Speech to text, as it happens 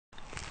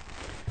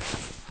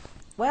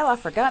Well, I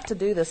forgot to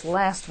do this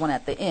last one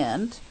at the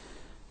end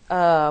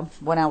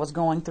when I was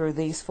going through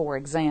these 4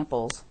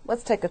 examples.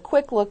 Let's take a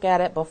quick look at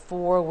it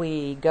before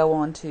we go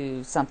on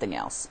to something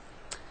else.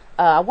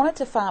 We want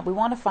to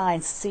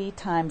find C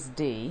times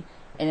D,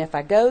 and if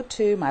I go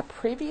to my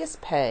previous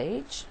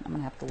page, I'm going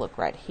to have to look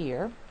right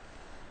here.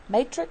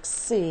 Matrix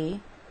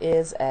C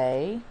is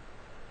a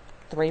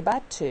 3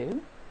 by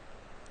 2,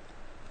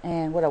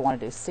 and what I want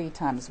to do, C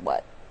times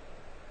what?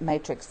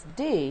 Matrix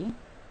D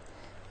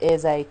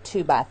is a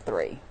 2 by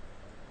 3.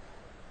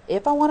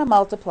 If I want to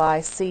multiply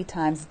C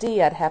times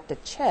D, I'd have to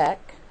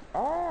check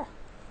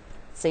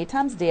C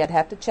times D, I'd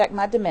have to check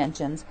my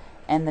dimensions,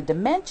 and the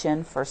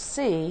dimension for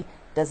C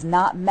does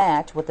not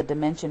match with the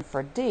dimension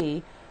for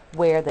D,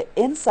 where the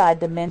inside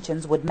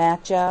dimensions would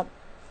match up.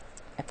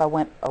 If I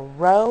went a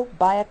row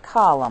by a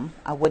column,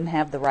 I wouldn't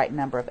have the right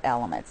number of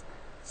elements.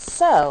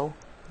 So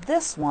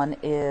this one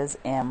is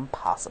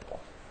impossible.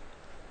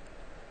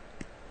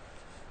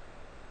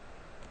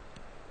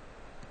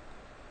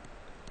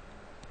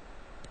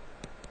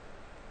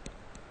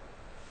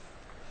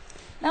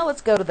 Now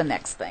let's go to the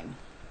next thing.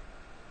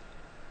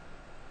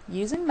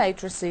 Using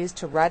matrices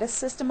to write a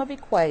system of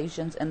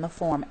equations in the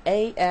form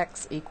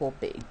AX equal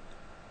B.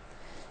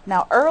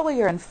 Now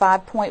earlier in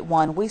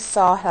 5.1 we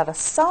saw how to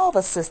solve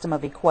a system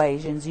of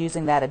equations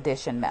using that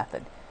addition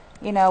method.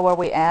 You know, where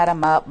we add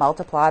them up,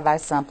 multiply by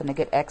something to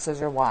get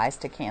x's or y's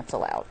to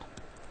cancel out.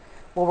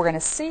 Well, we're going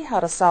to see how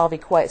to solve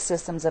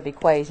systems of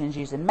equations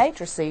using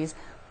matrices,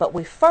 but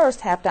we first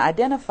have to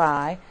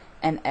identify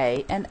an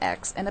A, an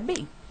X, and a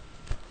B.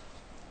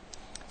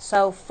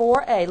 So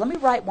for A, let me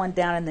write one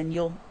down and then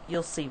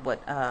you'll see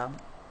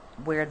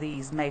where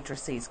these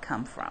matrices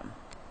come from.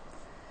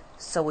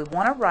 So we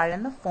want to write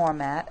in the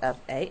format of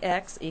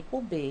AX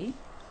equal B.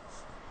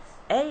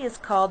 A is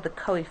called the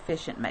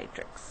coefficient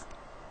matrix.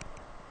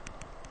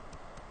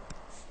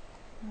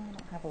 I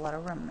don't have a lot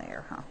of room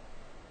there, huh?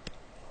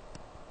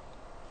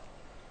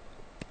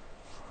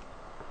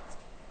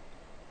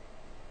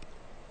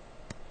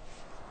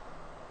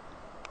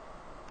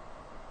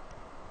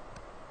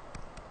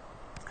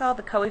 It's called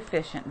the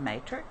coefficient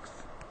matrix.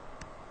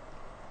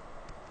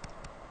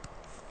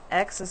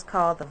 X is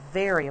called the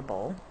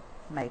variable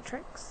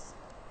matrix.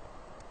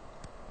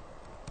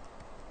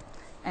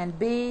 And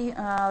B,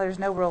 there's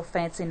no real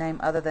fancy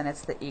name other than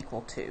it's the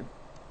equal to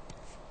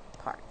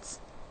parts.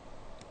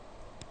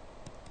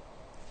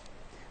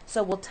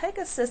 So we'll take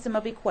a system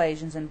of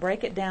equations and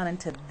break it down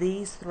into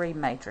these 3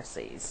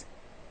 matrices.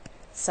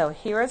 So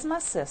here is my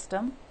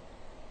system.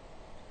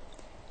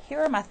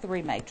 Here are my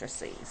 3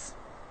 matrices.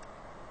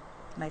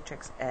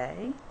 Matrix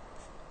A,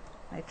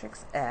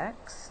 matrix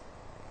X,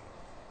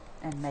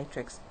 and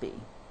matrix B.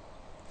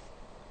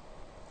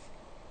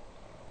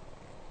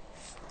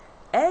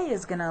 A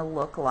is going to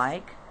look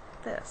like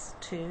this: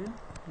 2,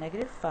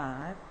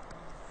 -5,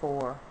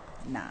 4,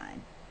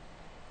 9.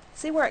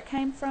 See where it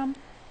came from?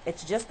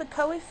 It's just the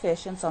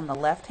coefficients on the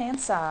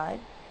left-hand side: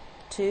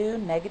 2,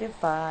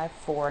 -5,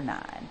 4,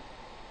 9.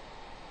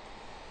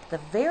 The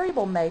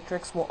variable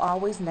matrix will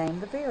always name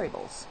the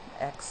variables,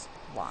 x,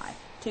 y.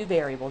 2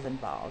 variables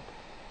involved.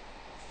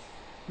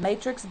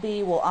 Matrix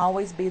B will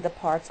always be the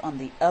parts on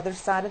the other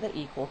side of the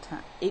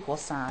equal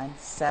sign,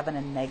 7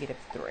 and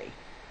 -3.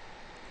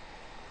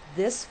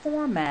 This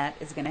format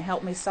is going to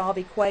help me solve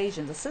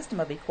equations, a system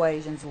of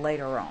equations,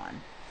 later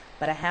on.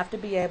 But I have to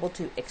be able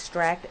to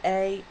extract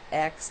A,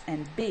 X,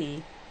 and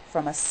B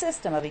from a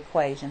system of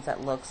equations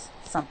that looks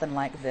something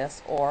like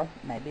this, or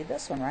maybe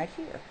this one right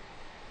here.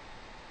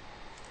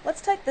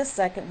 Let's take this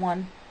second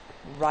one,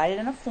 write it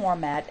in a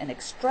format, and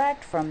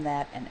extract from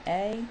that an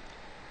A,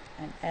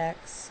 an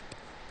X,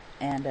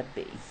 and a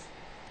B.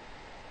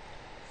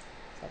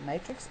 So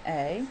matrix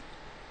A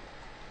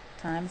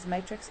times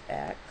matrix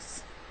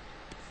X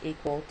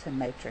equal to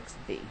matrix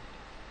B.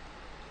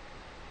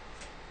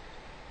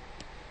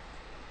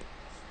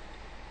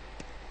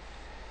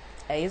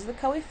 A is the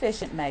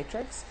coefficient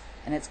matrix,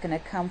 and it's going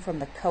to come from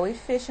the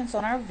coefficients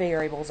on our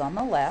variables on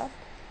the left.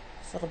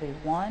 So it'll be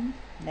 1,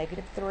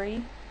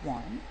 -3,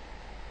 1,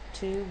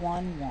 2,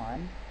 1,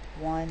 1,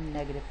 1,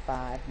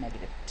 -5,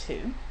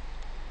 -2.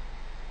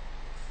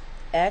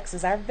 X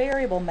is our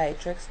variable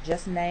matrix,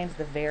 just names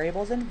the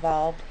variables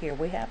involved. Here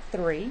we have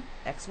 3,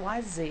 x,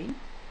 y, z.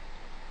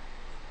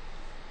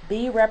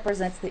 B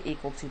represents the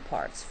equal to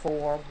parts,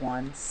 4,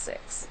 1,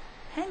 6.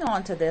 Hang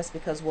on to this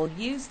because we'll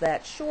use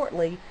that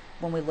shortly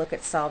when we look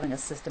at solving a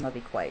system of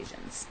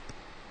equations.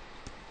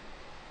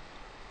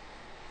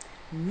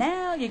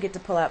 Now you get to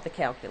pull out the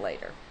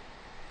calculator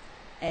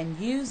and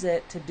use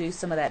it to do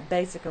some of that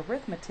basic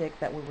arithmetic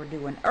that we were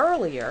doing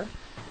earlier,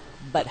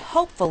 but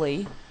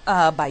hopefully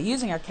by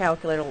using our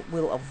calculator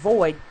we'll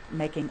avoid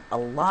making a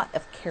lot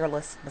of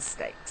careless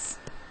mistakes.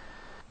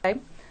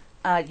 Okay.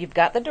 You've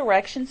got the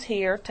directions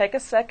here. Take a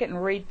second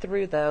and read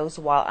through those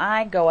while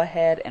I go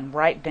ahead and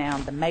write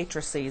down the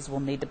matrices we'll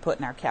need to put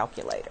in our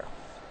calculator.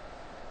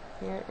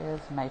 Here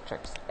is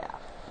matrix F.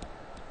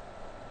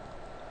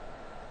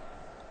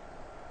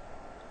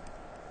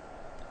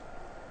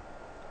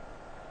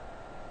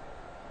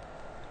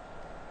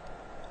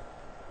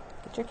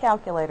 Get your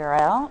calculator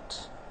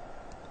out.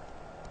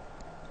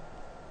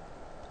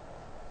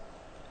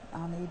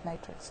 I'll need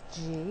matrix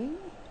G.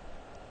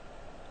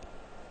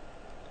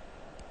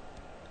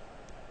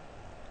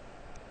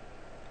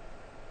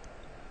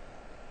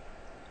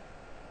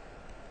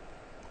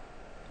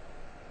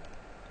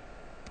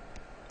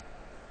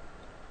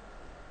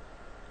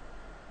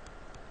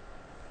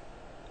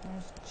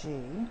 There's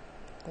G.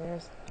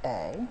 There's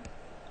A.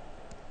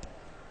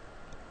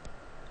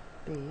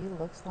 B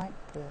looks like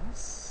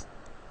this.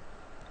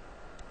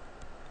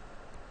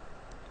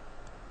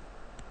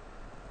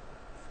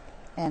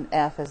 And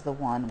F is the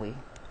one we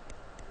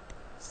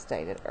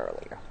stated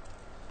earlier.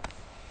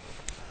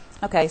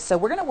 Okay, so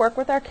we're going to work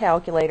with our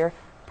calculator,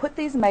 put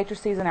these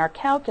matrices in our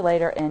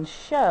calculator and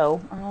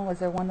show, oh, is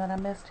there one that I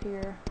missed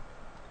here?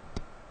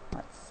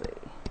 Let's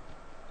see.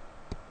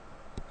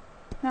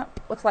 No,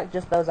 looks like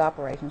just those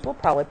operations. We'll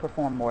probably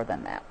perform more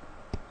than that.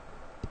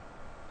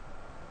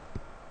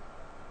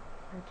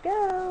 There we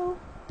go.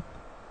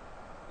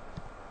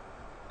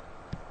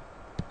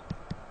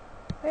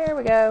 There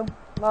we go.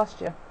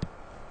 Lost you.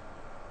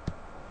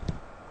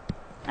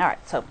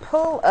 Alright, so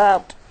pull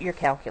up your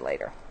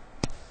calculator.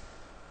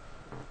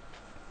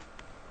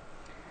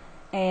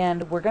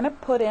 And we're going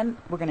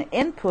to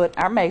input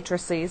our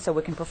matrices so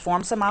we can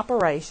perform some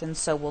operations.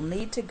 So we'll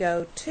need to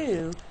go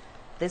to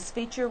this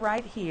feature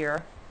right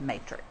here,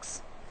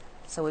 matrix.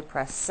 So we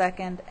press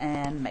second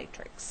and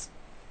matrix.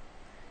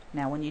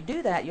 Now when you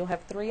do that, you'll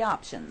have three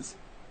options: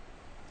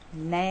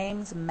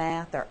 names,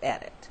 math, or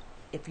edit.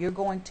 If you're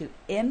going to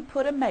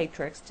input a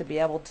matrix to be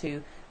able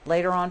to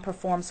later on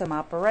perform some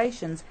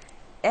operations,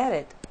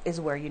 edit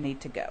is where you need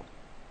to go.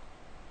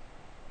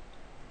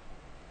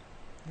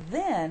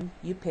 Then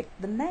you pick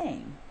the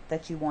name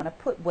that you want to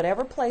put,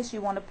 whatever place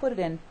you want to put it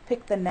in,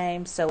 pick the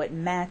name so it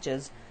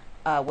matches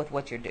with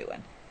what you're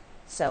doing.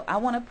 So I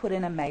want to put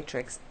in a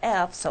matrix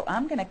F, so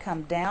I'm going to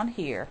come down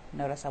here.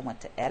 Notice I went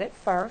to edit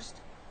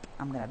first.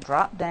 I'm going to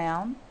drop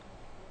down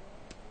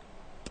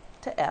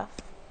to F.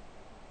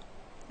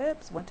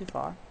 Oops, went too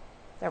far.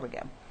 There we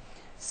go.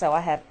 So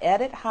I have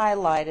edit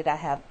highlighted, I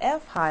have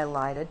F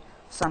highlighted,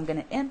 so I'm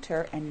going to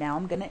enter, and now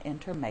I'm going to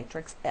enter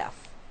matrix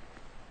F.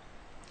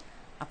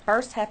 I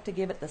first have to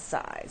give it the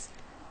size.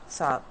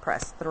 So I'll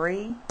press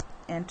 3,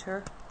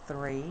 enter,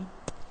 3,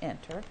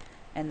 enter,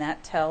 and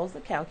that tells the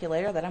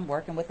calculator that I'm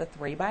working with a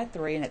 3 by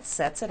 3, and it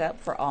sets it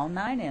up for all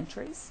 9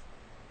 entries.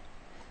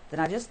 Then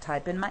I just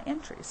type in my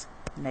entries.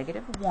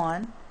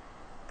 -1,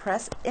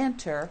 press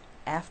enter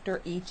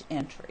after each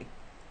entry.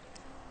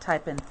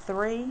 Type in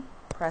 3,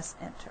 press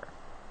enter.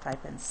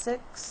 Type in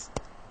 6,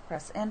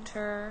 press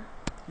enter.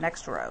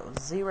 Next row,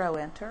 0,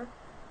 enter.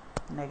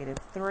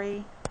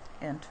 -3,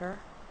 enter.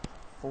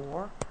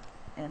 4,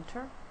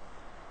 enter.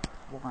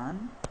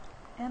 1,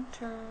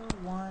 enter.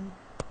 1,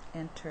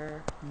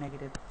 enter.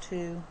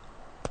 -2,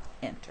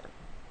 enter.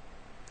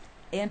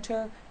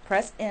 Enter,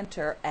 press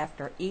enter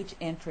after each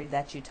entry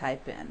that you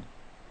type in.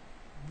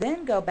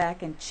 Then go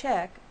back and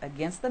check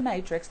against the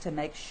matrix to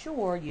make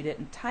sure you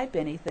didn't type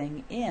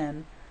anything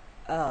in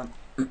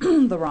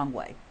the wrong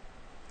way.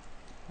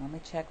 Let me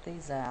check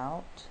these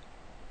out.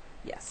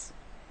 Yes.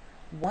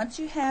 Once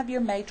you have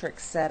your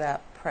matrix set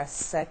up, press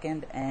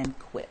second and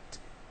quit.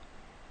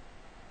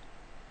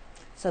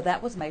 So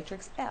that was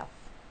matrix F.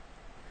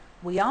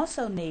 We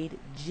also need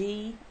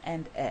G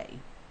and A,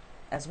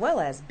 as well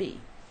as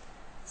B.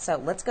 So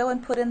let's go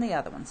and put in the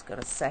other ones. Go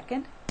to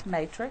second,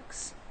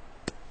 matrix.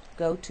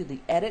 Go to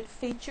the edit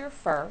feature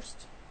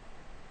first.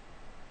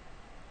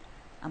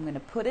 I'm going to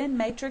put in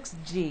matrix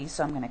G,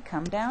 so I'm going to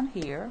come down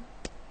here.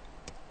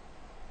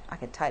 I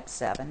could type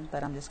 7,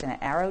 but I'm just going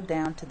to arrow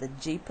down to the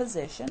G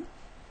position.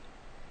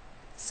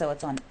 So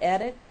it's on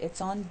edit,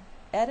 it's on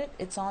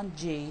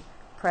G,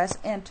 press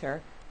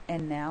enter,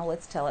 and now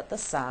let's tell it the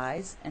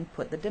size and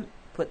put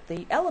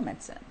the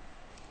elements in.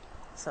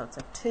 So it's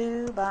a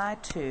 2 by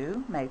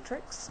 2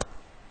 matrix.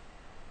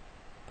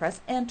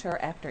 Press enter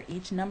after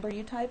each number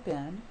you type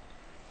in,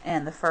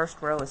 and the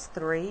first row is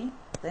 3,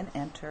 then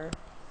enter,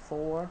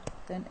 4,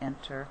 then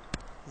enter,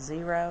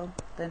 0,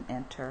 then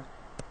enter,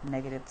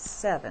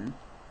 -7,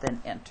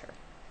 then enter.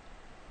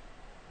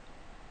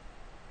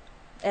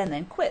 And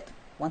then quit.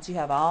 Once you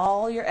have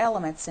all your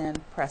elements in,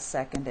 press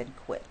second and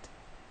quit.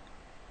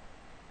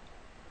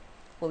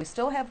 Well, we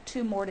still have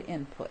 2 more to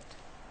input.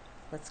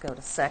 Let's go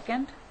to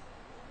second,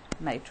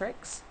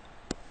 matrix,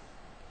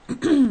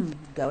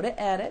 go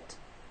to edit,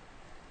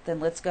 then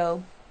let's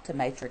go to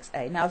matrix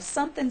A. Now if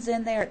something's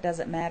in there, it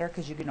doesn't matter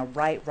because you're going to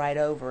write right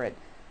over it,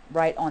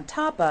 right on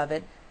top of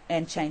it,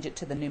 and change it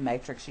to the new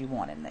matrix you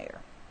want in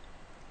there.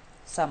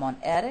 So I'm on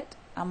edit,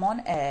 I'm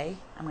on A,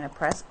 I'm going to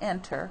press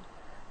enter,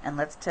 and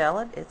let's tell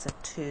it it's a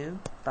 2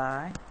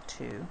 by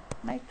 2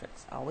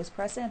 matrix. Always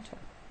press enter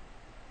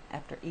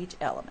after each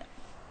element.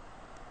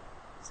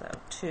 So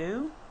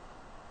 2,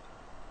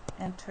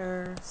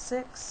 enter,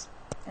 6,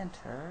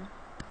 enter,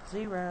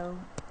 0,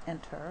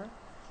 enter,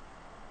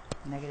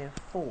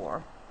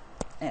 -4,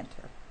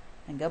 enter.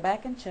 And go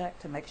back and check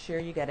to make sure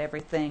you got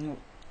everything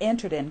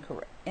entered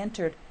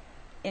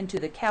into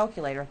the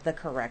calculator the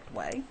correct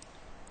way.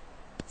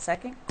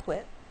 second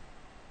quit,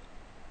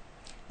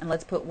 and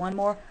let's put one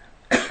more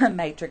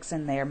matrix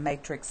in there,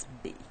 matrix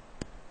B.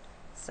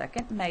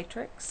 Second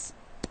matrix,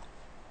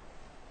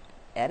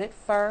 edit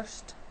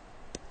first,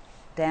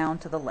 down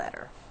to the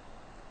letter.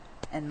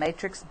 And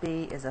matrix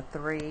B is a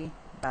 3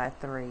 by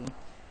 3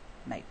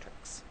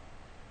 matrix.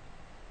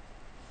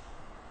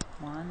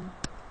 One,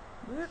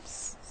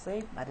 whoops,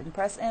 see, I didn't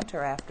press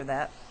enter after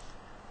that.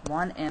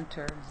 1,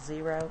 enter,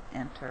 0,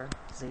 enter,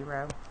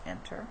 0,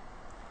 enter,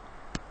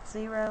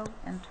 0,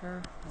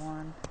 enter,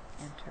 1,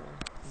 enter,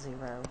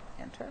 0,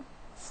 enter,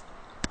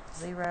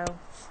 0,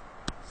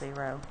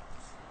 0,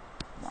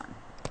 1.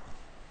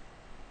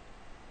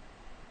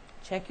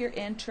 Check your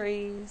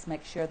entries,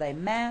 make sure they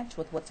match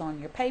with what's on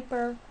your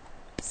paper,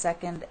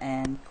 second,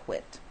 and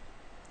quit.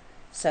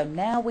 So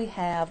now we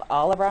have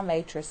all of our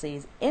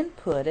matrices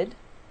inputted.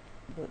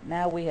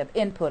 Now we have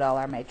input all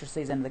our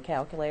matrices into the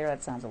calculator.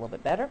 That sounds a little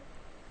bit better.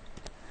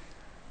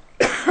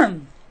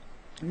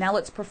 Now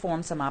let's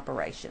perform some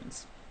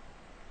operations.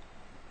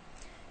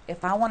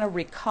 If I want to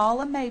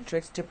recall a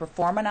matrix to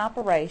perform an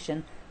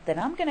operation, then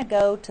I'm going to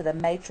go to the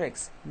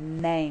matrix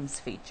names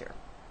feature.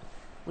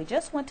 We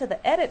just went to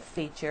the edit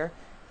feature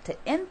to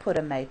input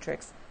a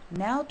matrix.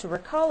 Now to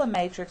recall a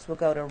matrix, we'll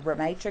go to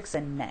matrix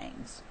and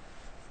names.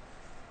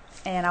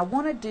 And I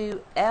want to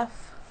do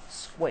F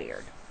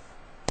squared.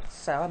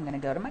 So I'm going to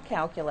go to my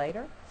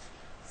calculator.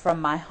 From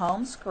my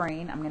home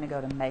screen, I'm going to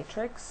go to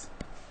matrix.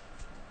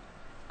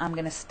 I'm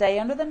going to stay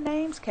under the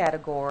names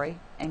category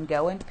and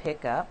go and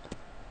pick up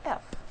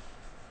F.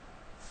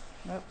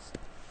 Oops.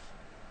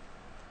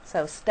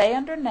 So stay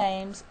under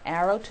names,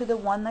 arrow to the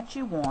one that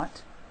you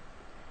want,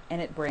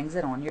 and it brings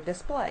it on your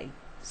display.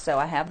 So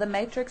I have the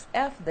matrix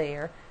F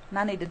there, and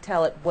I need to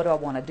tell it what I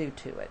want to do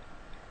to it.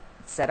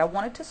 It said I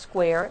wanted to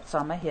square it, so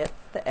I'm going to hit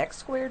the X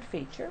squared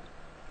feature,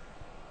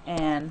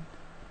 and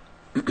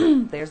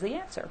there's the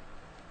answer.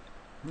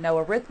 No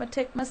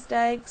arithmetic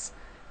mistakes.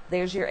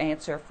 There's your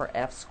answer for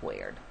F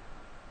squared.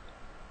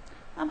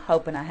 I'm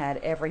hoping I had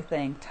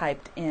everything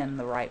typed in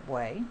the right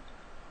way.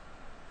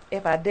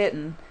 If I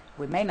didn't,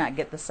 we may not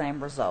get the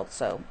same result,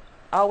 so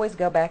always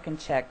go back and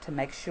check to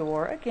make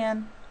sure,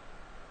 again,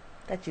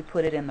 that you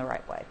put it in the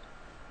right way.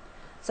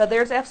 So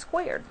there's F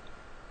squared.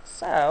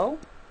 So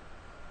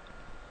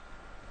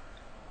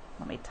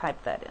let me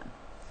type that in.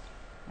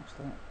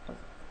 Actually,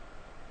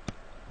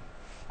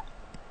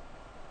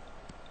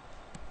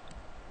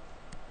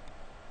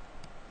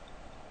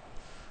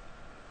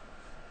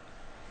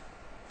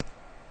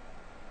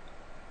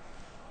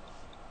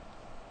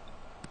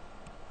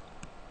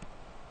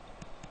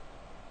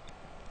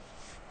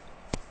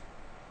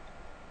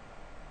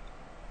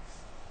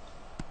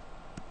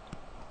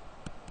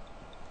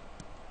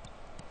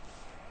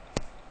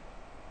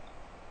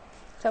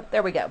 so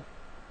there we go.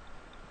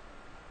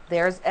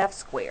 There's F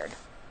squared.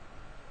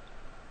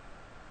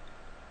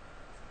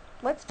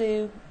 Let's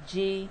do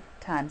G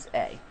times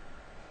A.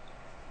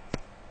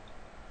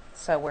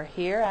 So we're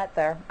here at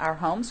our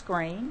home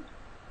screen.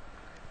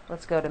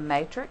 Let's go to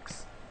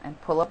matrix and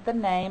pull up the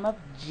name of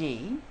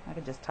G. I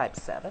could just type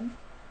 7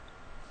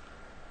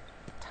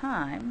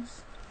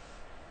 times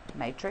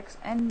matrix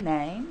and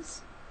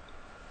names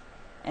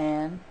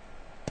and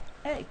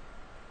A.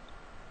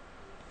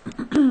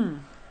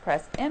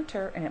 Press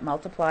enter and it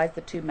multiplies the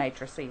two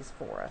matrices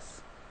for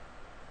us.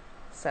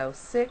 So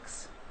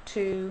 6,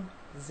 2,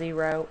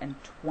 0, and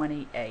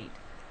 28.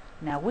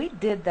 Now we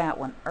did that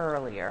one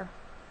earlier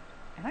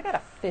and I got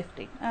a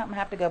 50. I'm going to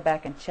have to go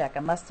back and check. I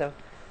must have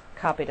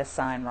copied a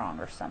sign wrong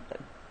or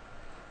something.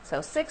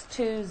 So 6,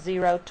 2,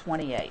 0,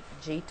 28.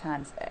 G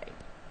times A.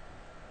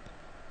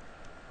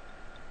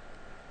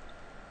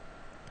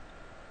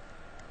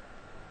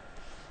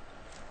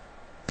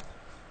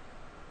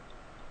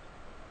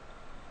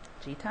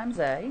 G times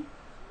A.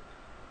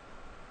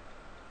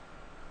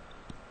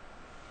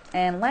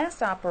 And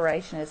last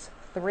operation is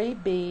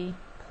 3B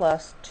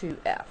plus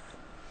 2F.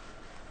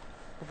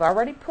 We've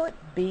already put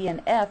B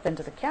and F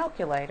into the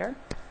calculator,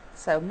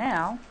 so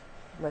now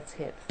let's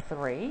hit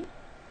 3,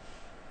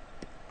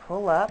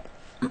 pull up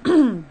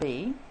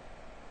B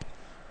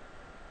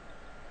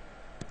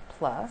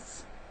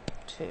plus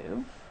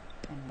 2,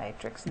 and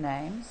matrix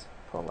names,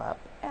 pull up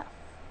F.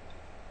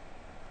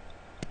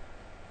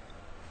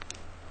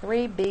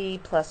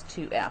 3B plus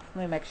 2F. Let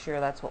me make sure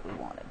that's what we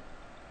wanted.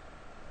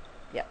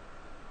 Yep.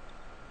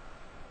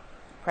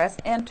 Press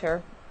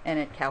enter and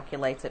it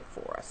calculates it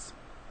for us.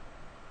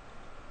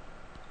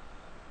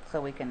 So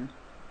we can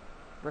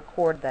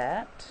record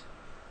that.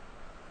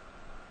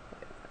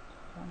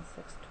 1,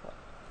 6, 12.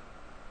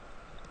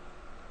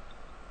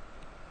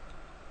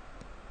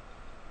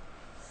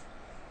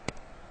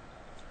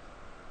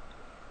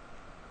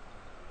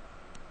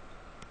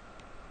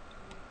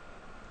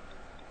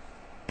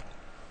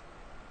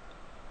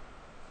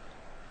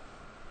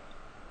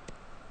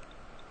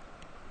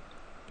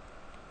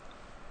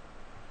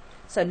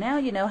 So now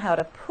you know how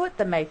to put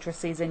the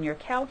matrices in your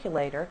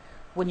calculator.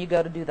 When you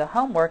go to do the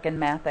homework in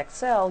Math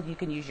Excel, you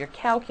can use your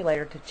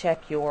calculator to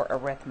check your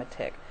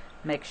arithmetic.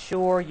 Make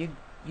sure you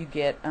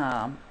get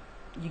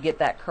you get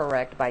that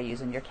correct by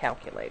using your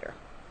calculator.